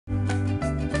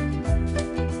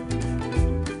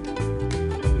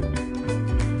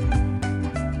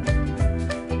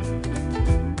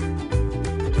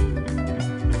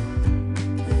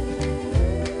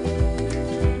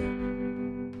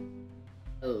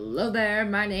Hello there,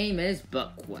 my name is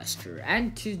BookQuester,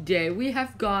 and today we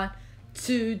have gone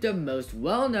to the most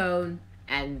well-known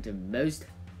and the most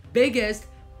biggest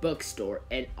bookstore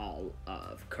in all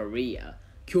of Korea,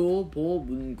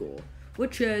 Kyobobook,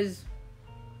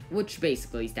 which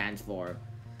basically stands for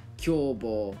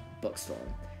Kyobo Bookstore.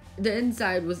 The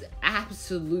inside was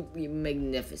absolutely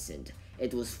magnificent.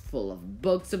 It was full of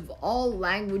books of all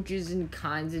languages and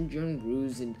kinds and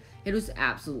genres, and it was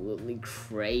absolutely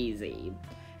crazy.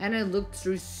 And I looked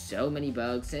through so many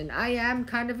books, and I am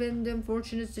kind of in the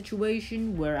unfortunate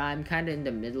situation where I'm kind of in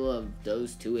the middle of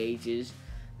those two ages,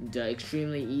 the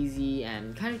extremely easy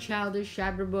and kind of childish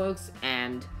chapter books,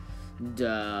 and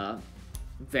the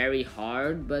very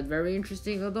hard but very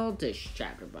interesting adultish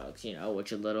chapter books, you know,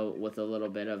 with a little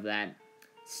bit of that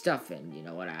stuff in, you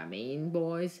know what I mean,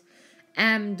 boys?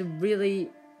 And really,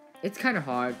 it's kind of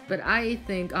hard, but I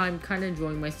think I'm kind of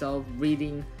enjoying myself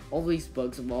reading all these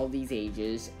books of all these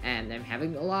ages, and I'm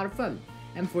having a lot of fun.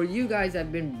 And for you guys, I've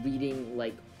been reading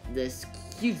like this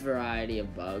huge variety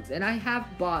of books, and I have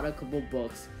bought a couple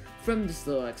books from this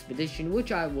little expedition,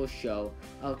 which I will show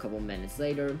a couple minutes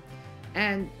later.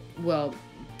 And well,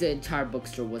 the entire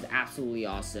bookstore was absolutely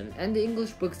awesome, and the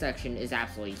English book section is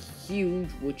absolutely huge,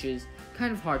 which is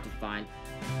kind of hard to find.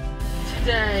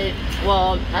 Today,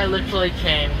 well, I literally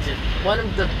came to one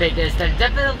of the biggest and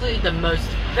definitely the most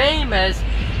famous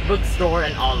bookstore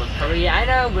in all of Korea. I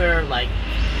know we're like,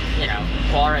 you know,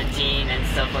 quarantine and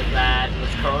stuff like that with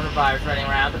coronavirus running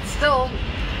around, but still,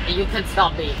 you could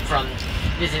stop me from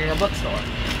visiting a bookstore.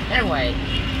 Anyway,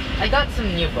 I got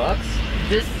some new books.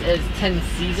 This is 10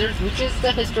 Caesars, which is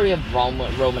the history of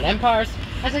Roman empires.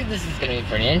 I think this is going to be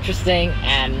pretty interesting,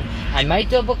 and I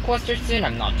might do a BookQuester soon,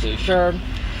 I'm not too sure.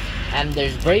 And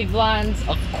there's Bravelands,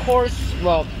 of course.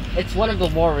 Well, it's one of the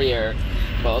warrior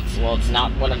books. Well, it's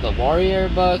not one of the warrior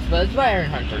books, but it's by Aaron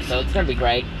Hunter, so it's gonna be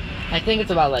great. I think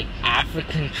it's about like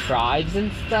African tribes and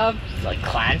stuff, like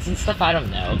clans and stuff, I don't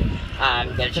know. I'm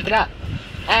gonna check it out.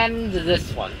 And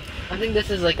this one, I think this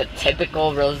is like a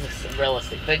typical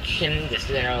realistic fiction, just,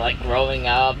 you know, like growing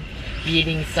up,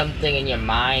 eating something in your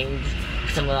mind,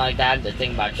 something like that, the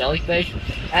thing about jellyfish.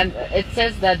 And it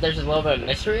says that there's a little bit of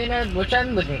mystery in it, which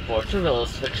I'm looking forward to.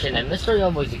 Realistic fiction and mystery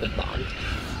always a good bond.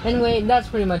 Anyway, that's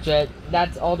pretty much it.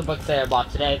 That's all the books that I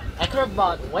bought today. I could have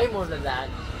bought way more than that,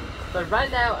 but right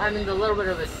now I'm in a little bit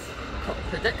of a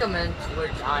predicament,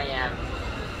 which I am.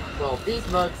 Well, these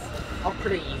books are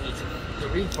pretty easy to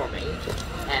read for me,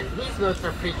 and these books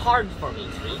are pretty hard for me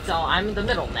to read, so I'm in the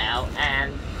middle now,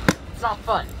 and it's not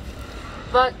fun.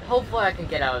 But hopefully I can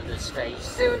get out of this phase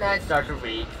soon and start to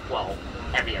read, well,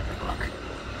 every other book.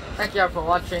 Thank you all for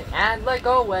watching, and like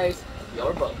always,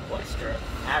 your BookQuester,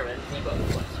 Aaron the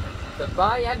BookQuester.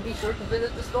 Goodbye, and be sure to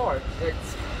visit the store.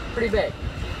 It's pretty big.